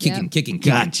 Yeah, kicking.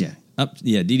 Gotcha.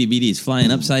 Dee Dee is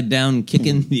flying upside down,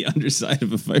 kicking the underside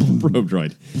of a Viper probe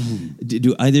droid.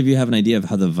 Do either of you have an idea of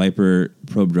how the Viper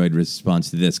probe droid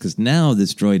responds to this? Because now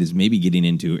this droid is maybe getting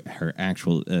into her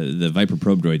actual, the Viper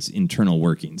probe droid's internal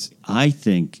workings. I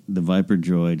think the Viper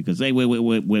droid goes, hey, wait,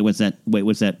 what's that? Wait,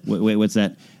 what's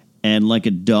that? And like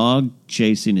a dog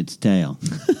chasing its tail,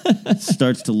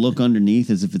 starts to look underneath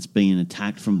as if it's being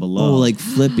attacked from below. Oh, like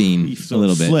flipping a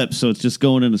little bit. Flips, so it's just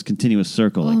going in this continuous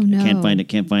circle. Like, can't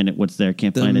find it. What's there?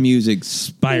 Can't find it. The music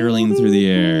spiraling through the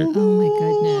air. Oh, my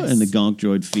goodness. And the gonk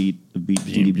droid feet beat.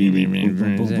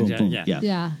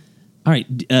 Yeah. All right.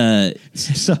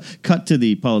 So cut to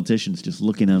the politicians just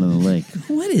looking out of the lake.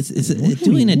 What is it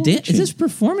doing a dance? Is this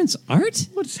performance art?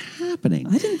 What's happening?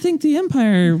 I didn't think the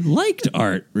Empire liked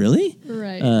art, really.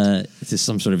 Right. Is this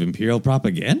some sort of imperial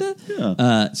propaganda?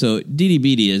 Yeah. So Dee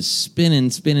Dee is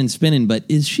spinning, but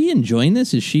is she enjoying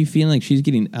this? Is she feeling like she's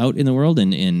getting out in the world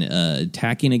and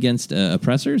attacking against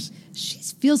oppressors? She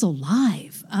feels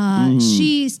alive.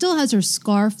 She still has her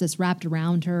scarf that's wrapped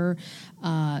around her.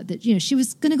 That she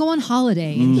was going to go on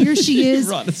holiday, and here she is,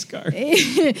 brought a scarf.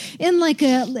 in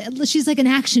she's like an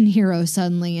action hero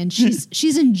suddenly, and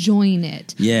she's enjoying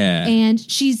it. Yeah, and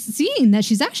she's seeing that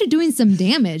she's actually doing some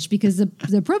damage because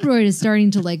the probe droid is starting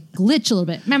to like glitch a little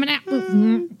bit.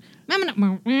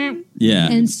 Yeah,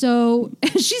 and so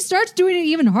she starts doing it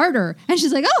even harder, and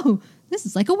she's like, "Oh, This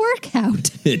is like a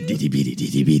workout. Dee beady,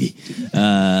 dee beady.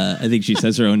 I think she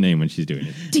says her own name when she's doing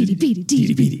it. Dee beady,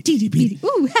 dee beady, dee beady.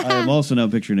 Ooh. I am also now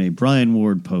picturing a Brian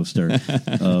Ward poster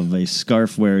of a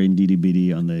scarf-wearing Dee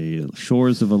Beatty on the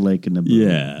shores of a lake in Naboo.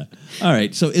 Yeah. All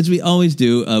right. So as we always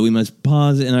do, we must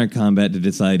pause in our combat to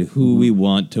decide who we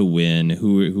want to win,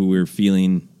 who we're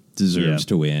feeling deserves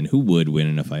to win, who would win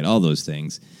in a fight, all those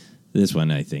things. This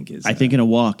one, I think, is... I think in a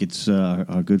walk, it's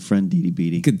our good friend Dee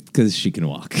Beatty. Because she can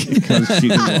walk. Because she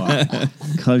can walk.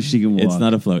 Because she can walk. It's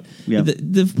not a float. Yeah.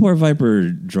 The poor Viper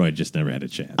droid just never had a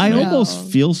chance. I almost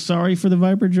feel sorry for the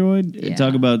Viper droid. Yeah.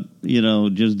 Talk about,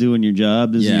 just doing your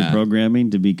job. This is your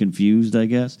programming, to be confused, I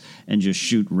guess, and just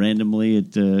shoot randomly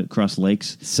at across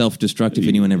lakes. Self-destruct if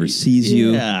anyone ever sees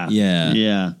you.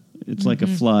 Yeah. It's like a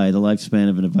fly. The lifespan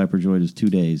of a Viper droid is 2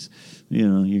 days. You're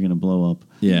going to blow up.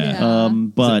 Yeah.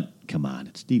 But come on,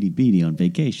 it's Dee Beatty on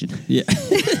vacation. Yeah.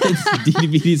 It's Dee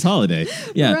Beatty's holiday.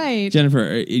 Yeah. Right. Jennifer,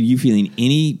 are you feeling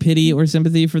any pity or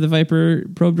sympathy for the Viper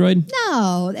probe droid?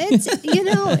 No, it's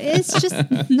it's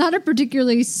just not a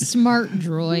particularly smart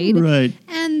droid. Right.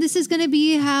 And this is going to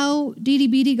be how Dee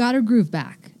Beatty got her groove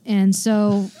back. And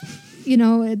so,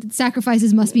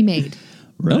 sacrifices must be made.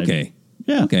 Right. Okay.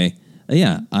 Yeah. Okay.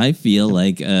 Yeah, I feel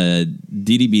like Dee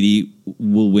Beatty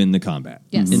will win the combat.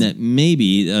 Yes. And that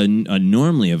maybe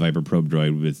normally a Viper probe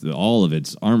droid with all of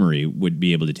its armory would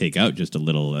be able to take out just a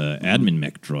little admin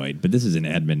mech droid. But this is an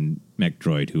admin mech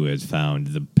droid who has found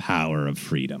the power of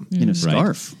freedom. In a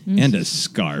scarf. And a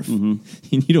scarf. And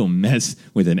you don't mess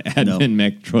with an admin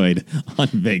mech droid on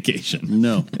vacation.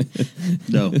 No.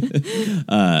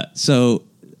 So...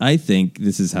 I think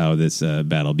this is how this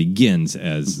battle begins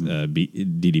as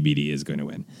Dee Beatty is going to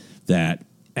win. That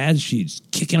as she's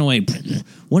kicking away,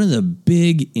 one of the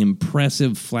big,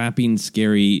 impressive, flapping,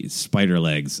 scary spider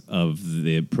legs of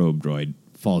the probe droid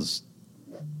falls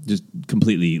just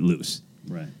completely loose.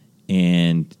 Right.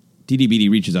 And Dee Beatty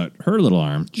reaches out her little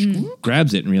arm,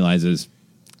 grabs it, and realizes,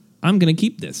 I'm going to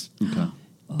keep this. Okay.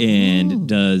 And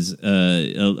does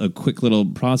a quick little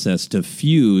process to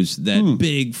fuse that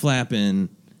big flapping...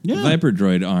 Viper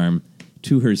droid arm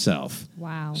to herself.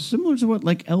 Wow. Similar to what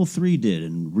L3 did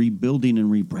in rebuilding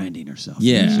and rebranding herself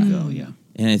years ago. Yeah.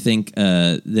 And I think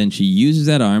then she uses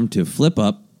that arm to flip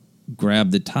up, grab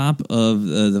the top of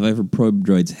the Viper probe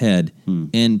droid's head,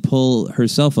 and pull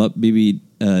herself up,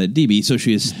 DB, so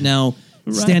she is now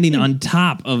standing on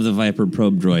top of the Viper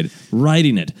probe droid,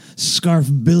 riding it, scarf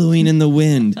billowing in the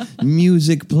wind,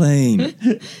 music playing.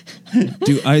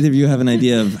 Do either of you have an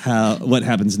idea of what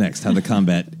happens next, how the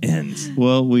combat ends?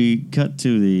 Well, we cut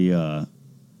to the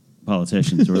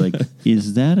politicians. We're like,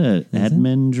 is that an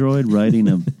admin droid riding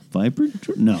a Viper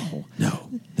droid? No.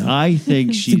 I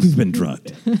think she's been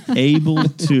drugged. Able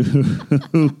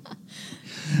to...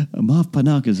 Moff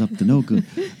Panak is up to no good.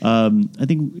 I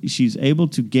think she's able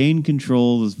to gain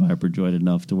control of this Viper droid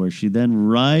enough to where she then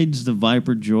rides the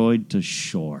Viper droid to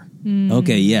shore.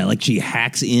 Okay, yeah, like she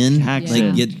hacks in,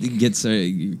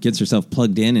 gets herself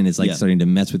plugged in, and is starting to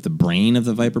mess with the brain of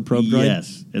the Viper probe droid.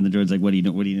 Yes, and the droid's like, "What are you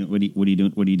doing? What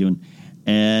are you doing?"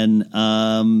 And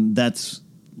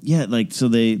so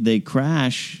they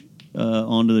crash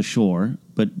onto the shore,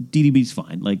 but DDB's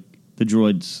fine. Like the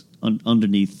droid's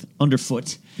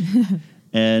underfoot,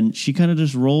 and she kind of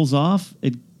just rolls off.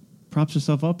 It props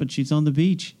herself up, and she's on the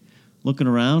beach, looking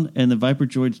around, and the Viper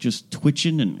droid's just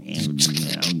twitching and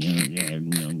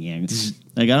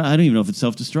like I don't even know if it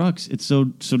self destructs. It's so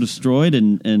destroyed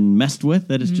and messed with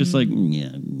that it's just like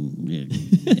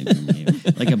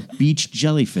like a beach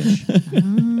jellyfish.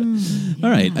 All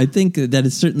right, I think that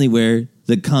is certainly where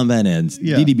the combat ends.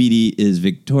 Yeah. Dee Beatty is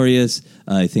victorious.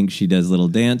 I think she does a little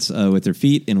dance with her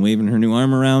feet and waving her new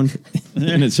arm around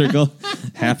in a circle,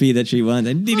 happy that she won.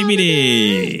 And Dee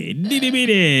Beatty, Dee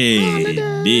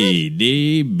Beatty,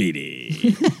 Dee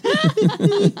Beatty.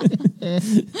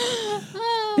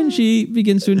 And she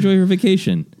begins to enjoy her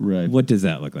vacation. Right. What does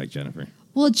that look like, Jennifer?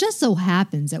 Well, it just so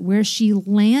happens that where she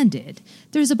landed,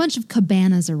 there's a bunch of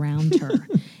cabanas around her.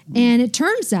 And it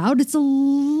turns out it's a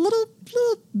little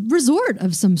resort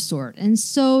of some sort. And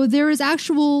so there is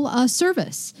actual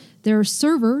service. There are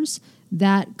servers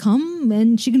that come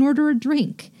and she can order a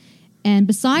drink. And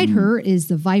beside her is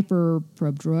the Viper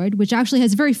probe droid, which actually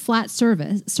has a very flat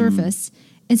surface.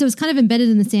 And so it's kind of embedded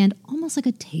in the sand, almost like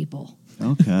a table.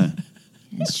 Okay.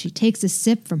 And she takes a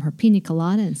sip from her pina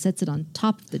colada and sets it on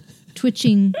top of the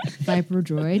twitching Viper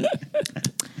droid.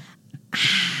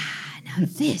 Now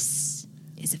this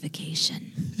is a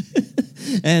vacation.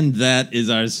 And that is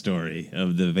our story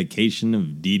of the vacation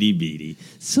of Dee Beatty.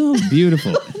 So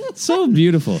beautiful. So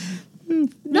beautiful.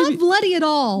 Not bloody at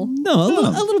all. No,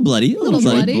 a little bloody. A little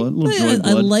bloody. Little droid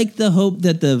I blood. like the hope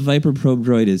that the Viper probe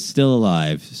droid is still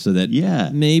alive, so that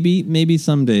maybe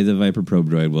someday the Viper probe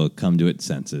droid will come to its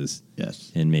senses.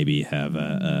 Yes. And maybe have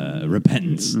a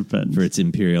repentance for its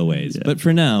imperial ways. Yeah. But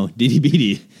for now,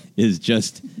 DDBD is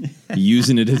just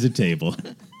using it as a table.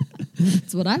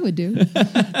 That's what I would do.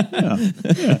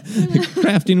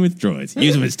 Crafting with droids.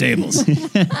 Use them as tables.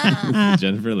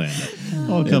 Jennifer Landa.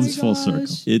 All comes full circle.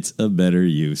 It's a better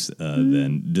use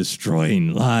than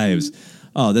destroying lives.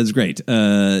 Oh, that's great.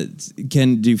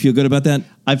 Ken, do you feel good about that?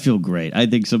 I feel great. I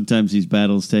think sometimes these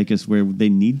battles take us where they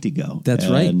need to go. That's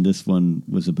right. And this one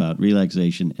was about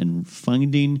relaxation and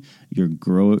finding your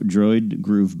droid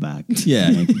groove back.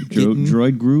 Yeah.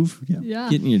 Droid groove? Yeah.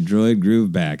 Getting your droid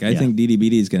groove back. I think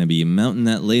DDBD is going to be mounting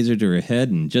that laser to her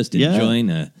head and just enjoying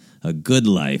a good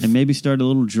life. And maybe start a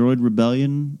little droid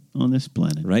rebellion on this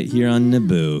planet. Right here on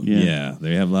Naboo. Yeah,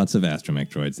 they have lots of astromech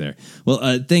droids there.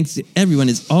 Well, thanks to everyone,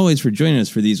 as always, for joining us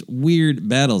for these weird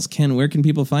battles. Ken, where can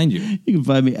people find you? You can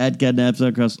find me at Catnaps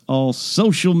across all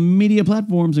social media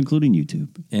platforms, including YouTube.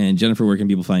 And Jennifer, where can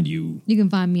people find you? You can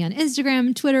find me on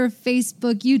Instagram, Twitter,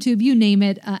 Facebook, YouTube, you name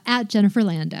it, at Jennifer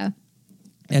Landa.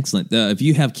 Excellent. If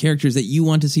you have characters that you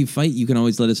want to see fight, you can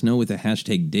always let us know with the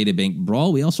hashtag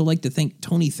DataBankBrawl. We also like to thank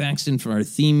Tony Thaxton for our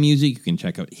theme music. You can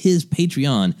check out his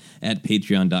Patreon at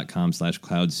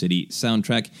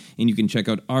patreon.com/CloudCitySoundtrack. And you can check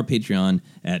out our Patreon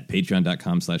at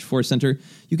patreon.com/ForceCenter.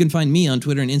 You can find me on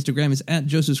Twitter and Instagram is at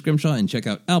Joseph Scrimshaw, and check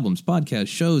out albums, podcasts,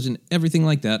 shows, and everything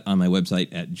like that on my website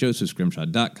at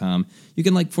josephscrimshaw.com. You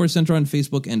can like Force Center on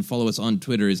Facebook and follow us on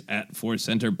Twitter is at Force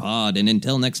Center Pod. And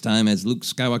until next time, as Luke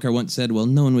Skywalker once said, well,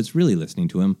 no one was really listening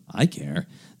to him. I care.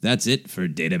 That's it for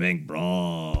Databank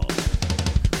Brawl.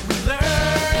 We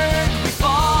learned, we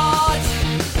fought,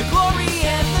 the glory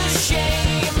and the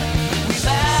shame. We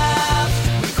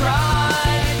laughed, we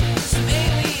cried, some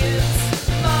aliens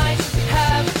might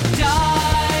have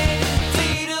died.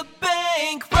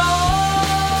 Databank Brawl!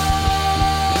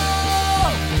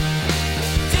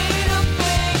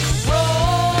 Databank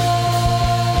Brawl!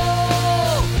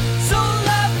 So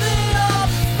laugh it up,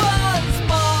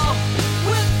 fuzzball,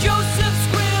 with Joseph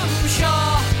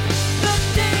Scrimshaw, the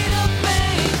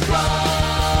Databank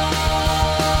Brawl!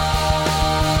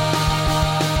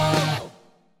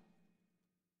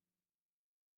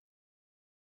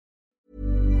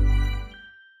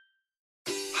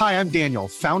 Hi, I'm Daniel,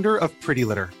 founder of Pretty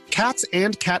Litter. Cats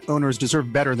and cat owners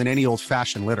deserve better than any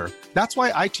old-fashioned litter. That's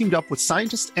why I teamed up with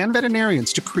scientists and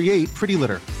veterinarians to create Pretty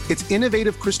Litter. Its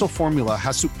innovative crystal formula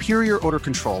has superior odor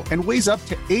control and weighs up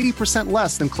to 80%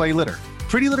 less than clay litter.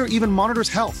 Pretty Litter even monitors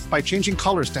health by changing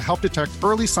colors to help detect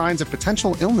early signs of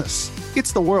potential illness.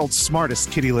 It's the world's smartest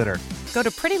kitty litter. Go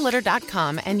to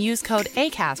prettylitter.com and use code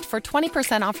ACAST for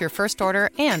 20% off your first order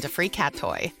and a free cat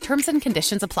toy. Terms and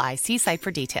conditions apply. See site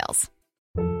for details.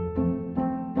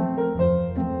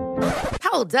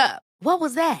 Hold up. What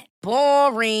was that?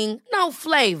 Boring. No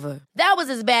flavor. That was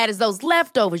as bad as those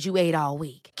leftovers you ate all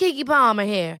week. Keke Palmer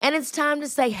here, and it's time to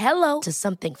say hello to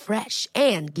something fresh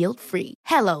and guilt-free.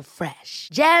 Hello Fresh.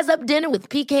 Jazz up dinner with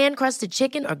pecan-crusted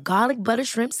chicken or garlic butter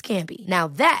shrimp scampi. Now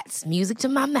that's music to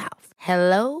my mouth.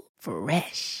 Hello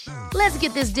Fresh. Let's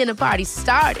get this dinner party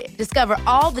started. Discover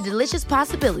all the delicious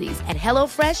possibilities at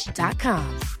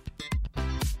hellofresh.com.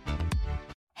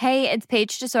 Hey, it's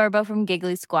Paige DeSorbo from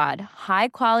Giggly Squad. High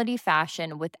quality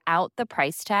fashion without the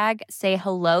price tag. Say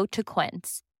hello to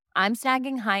Quince. I'm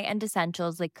snagging high-end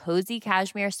essentials like cozy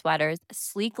cashmere sweaters,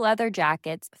 sleek leather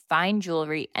jackets, fine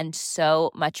jewelry, and so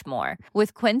much more.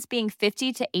 With Quince being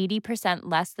 50 to 80%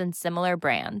 less than similar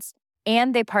brands.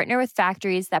 And they partner with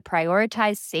factories that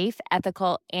prioritize safe,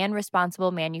 ethical, and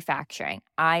responsible manufacturing.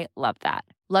 I love that.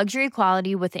 Luxury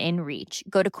quality within reach.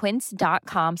 Go to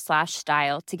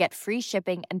quince.com/style to get free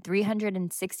shipping and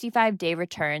 365-day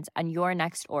returns on your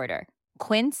next order.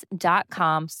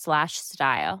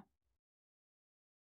 Quince.com/style.